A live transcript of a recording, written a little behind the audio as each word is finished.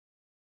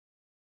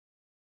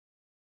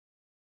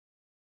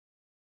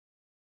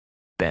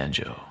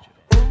banjo.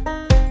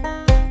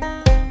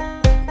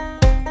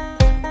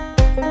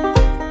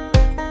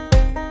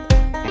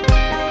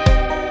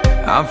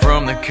 I'm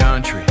from the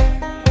country,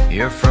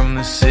 you're from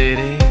the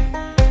city.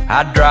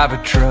 I drive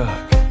a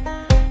truck,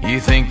 you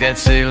think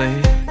that's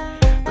silly,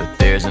 but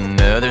there's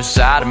another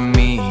side of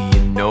me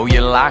you know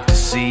you like to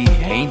see.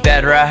 Ain't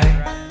that right?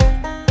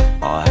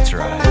 Oh, that's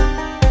right.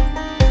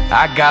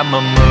 I got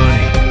my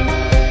money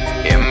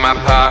in my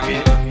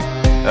pocket,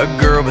 a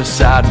girl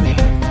beside me,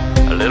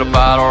 a little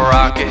bottle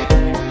rocket.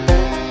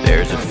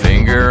 There's a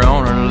finger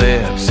on her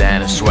lips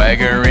and a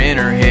swagger in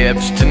her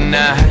hips.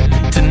 Tonight,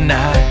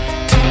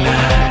 tonight,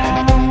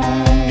 tonight.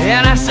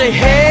 And I say,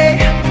 hey,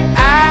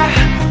 I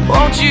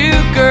want you,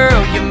 girl.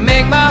 You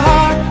make my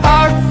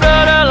heart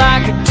flutter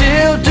like a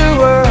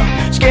tilt-a-whirl.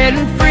 It's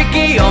getting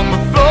freaky on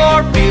the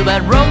floor, feel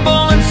that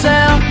rumbling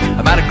sound.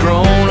 I might have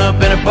grown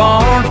up in a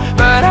barn,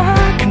 but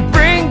I can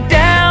bring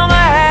down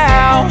the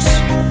house.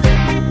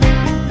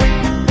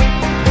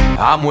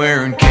 I'm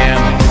wearing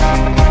camo,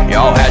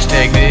 y'all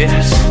hashtag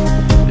this.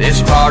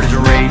 This party's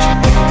raging,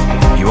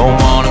 you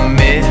won't wanna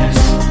miss.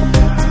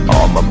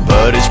 All my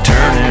buddies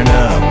turning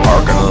up,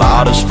 parking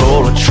lot is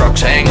full of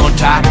trucks. Hang on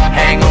tight,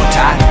 hang on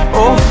tight.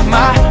 Oh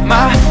my,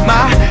 my,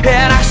 my.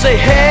 And I say,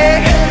 hey,